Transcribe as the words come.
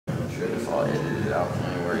all edited out.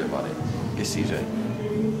 I ain't worried about it. Get CJ.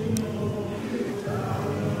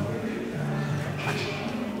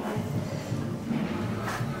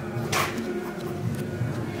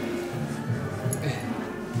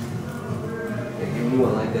 Give me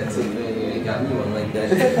one like that too, man. You ain't got me one like that.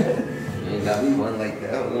 You ain't got me one like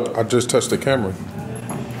that. I just touched the camera.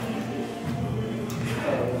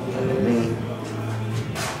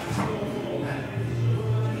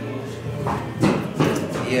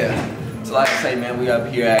 Yeah. So like I say, man, we up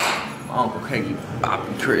here at my Uncle Craigie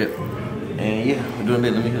Boppy crib. And yeah, we're doing a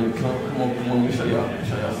bit. Let me come on, let me show y'all.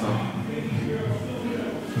 Show y'all something.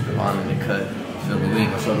 Devon in the cut. Feel me? We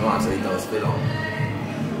ain't gonna show Devon so he throws fit on.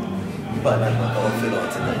 But I'm gonna throw fit on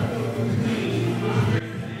today.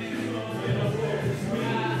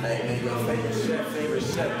 Hey, man, your favorite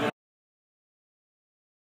chef.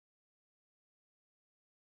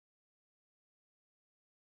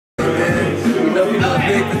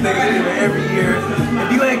 Thanksgiving every year. If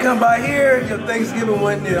you ain't come by here, your Thanksgiving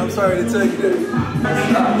wasn't there. I'm sorry to tell you that.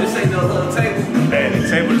 This ain't no little table. Man, the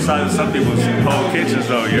table the size of some people's whole kitchens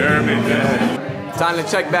though, you heard me? Man. Time to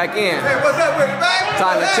check back in. Hey, what's up with it, baby?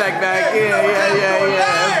 Time to check back in.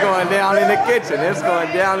 Yeah. It's going down in the kitchen. It's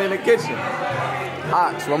going down in the kitchen.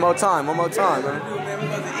 Ox, one more time, man. We about to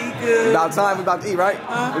eat good. About time, we about to eat, right?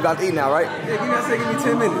 We about to eat now, right? Yeah, give me a second, give me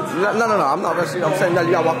 10 minutes. No, I'm not rushing. I'm saying, no,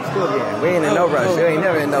 you gotta walk the school again. We ain't in no rush. We ain't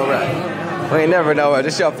never in no rush. We ain't never in no rush.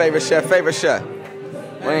 This your favorite chef. We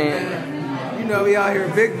ain't. You know, we out here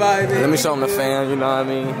big vibing. Let me show them the fan, you know what I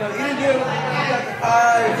mean? You know, eating good. We got the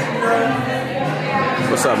pies, you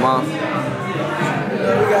know. What's up, Mom?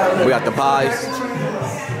 We got the pies.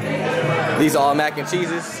 These are all mac and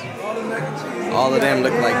cheeses. All the mac and cheese. All of them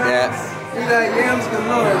look like that. We got yams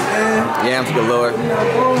galore, man. Yams galore. You know,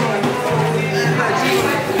 boom.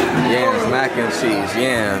 Yams, mac and cheese.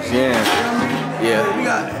 Yams. Yeah. We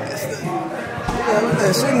got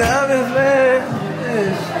that shit in the ovens, man.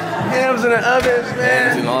 Hams in the ovens, man.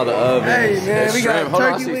 Hams in all the ovens. Hey, man, There's we got shrimp. Hold on,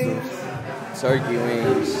 turkey wings. Turkey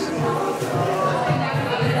wings.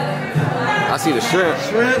 I see the shrimp.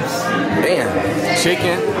 Shrimps. Damn.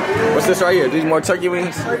 Chicken. What's this right here? These more turkey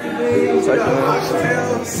wings? Turkey wings.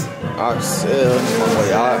 Oxtails. My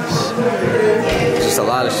boy Ox. Just a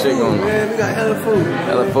lot of shit going on. Man, we got hella food.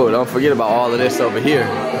 Hella food. Don't forget about all of this over here.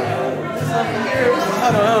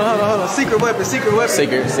 Hold on. Secret weapon. Secret.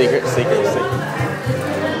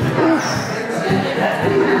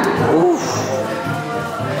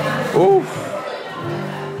 Oof.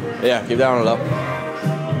 Yeah, keep that on the low.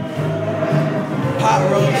 Pot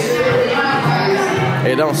roast.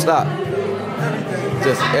 Hey, don't stop.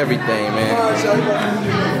 Just everything, man.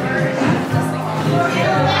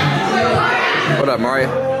 What up, Mario?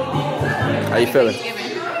 How you feeling?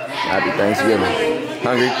 Happy Thanksgiving.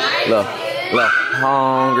 Hungry? Look.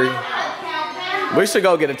 Hungry. We should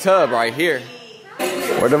go get a tub right here.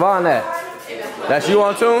 Where Devon at? That's you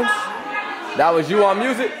on tunes? That was you on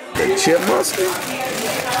music? The Chipmunks?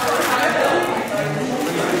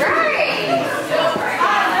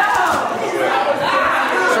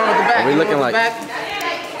 Are we looking like? But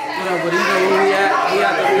even where we at, we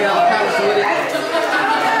have a palace with it.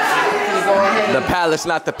 Go ahead. The palace,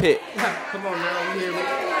 not the pit. Come on, man. We here.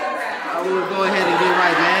 We will go ahead and get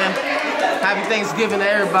right, man. Happy Thanksgiving to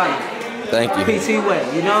everybody. Thank you. PT way,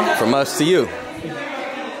 you know? From us to you.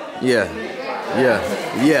 Yeah.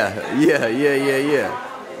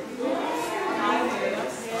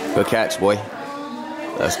 Good catch, boy.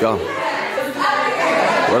 Let's go.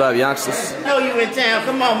 What up, youngsters? Know you in town.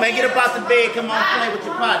 Come on, man. Get up out the bed. Come on, play with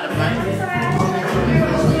your partner, man.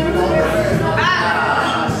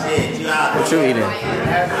 Ah, shit. You out. What you eating?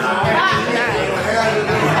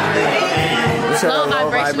 Low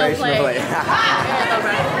vibrational play.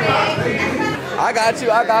 I got you.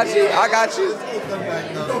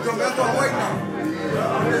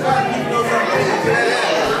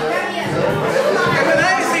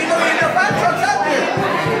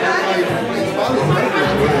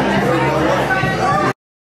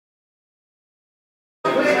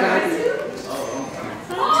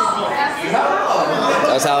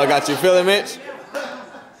 That's how I got you feeling, Mitch?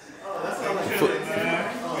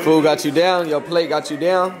 Food got you down? Your plate got you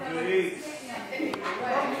down?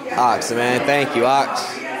 Ox, man. Thank you,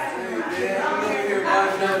 Ox.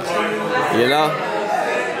 You know?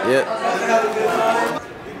 Yep.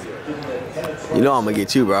 You know I'm gonna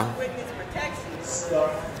get you, bro.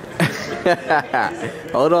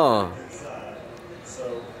 Hold on.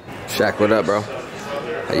 Shaq, what up, bro?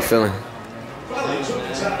 How you feeling?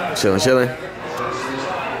 Chilling.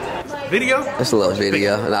 Video? It's a little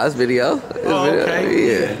video. Nah, it's video. Okay.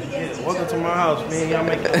 Yeah. Welcome to my house, man. Y'all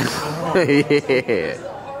make it. Yeah.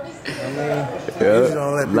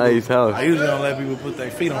 Nice house. I usually don't let people put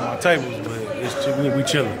their feet on my tables, but it's we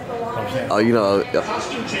chilling. You know what I'm saying? Oh, you know,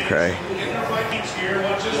 okay.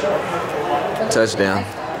 Touchdown.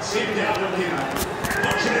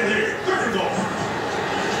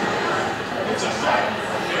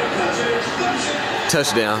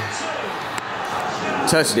 Touchdown.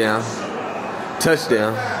 Touchdown.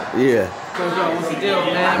 Touchdown. Yeah. Coach, what's the deal,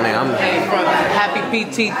 man? Man, I'm- Hey, from happy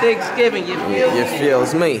PT Thanksgiving, you feel? It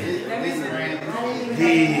feels me.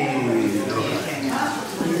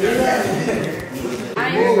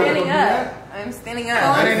 I'm standing up. I'm standing up.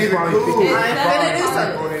 That ain't even cool. I'm gonna do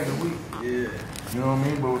something. 4 days a week. Yeah. You know what I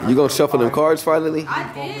mean? But You gonna shuffle them cards finally?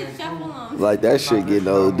 I did shuffle them. Like that shit getting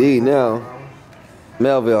OD now.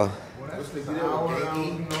 Melville, what's the hour,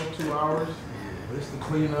 2 hours? It's the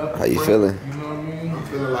cleanup. how you feeling? You know what I mean? I'm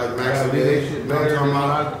feeling like Max a day. You know what I'm talking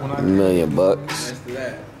about? $1,000,000.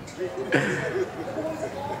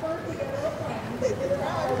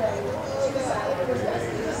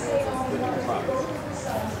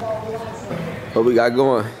 What we got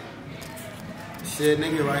going? Shit,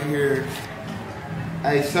 nigga, right here.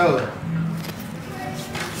 Hey, so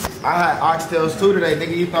I had oxtails too today,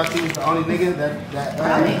 nigga. You thought you was the only nigga that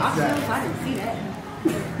I didn't see that.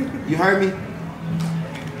 You heard me?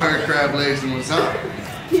 Heard crab legs and what's up?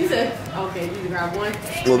 He said, okay, you grab one.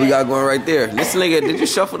 What we got going right there? This nigga, did you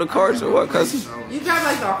shuffle the cards or what, cousin? You grab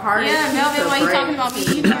like the hardest. Yeah, Melvin, why you talking about me?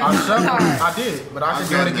 You I did, but I can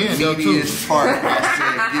do it again though too. Meatiest part. I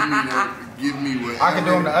said, give me what. I can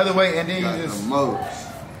do them the other way and then you just. The most.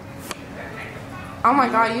 Oh my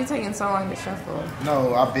god, you taking so long to shuffle.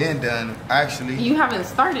 No, I've been done actually. You haven't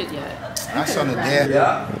started yet. That's on the dead.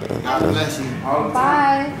 God bless you.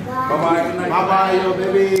 Bye. Bye bye, yo,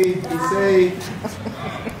 baby. Be safe.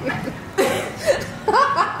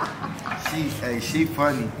 She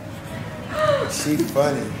funny. She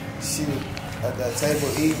funny. She at that table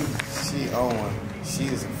eating. She on one. She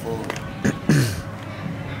is a fool.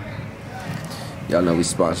 Y'all know we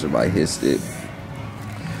sponsored by His Stick.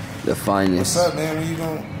 The finest. What's up, man? When you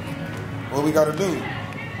going? What we gotta do?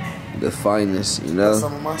 The finest, you Got know?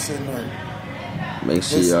 some of my shit in there. Make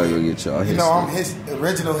sure y'all go get y'all You His know, Stick. I'm his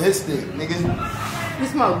original hit stick, nigga. You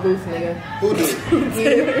smoke booth, nigga. Who did?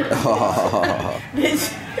 You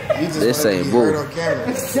just This wanted to ain't be boo. heard on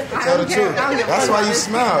camera. Tell the truth. That's why you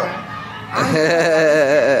smile.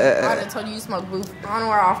 I done told you you smoke booth on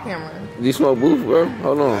or off camera. You smoke booth, bro?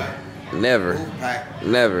 Hold on. Never. Booth pack.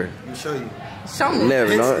 Never. Let me show you. Show me.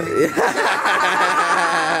 Never. No.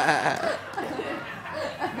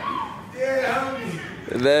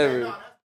 Never.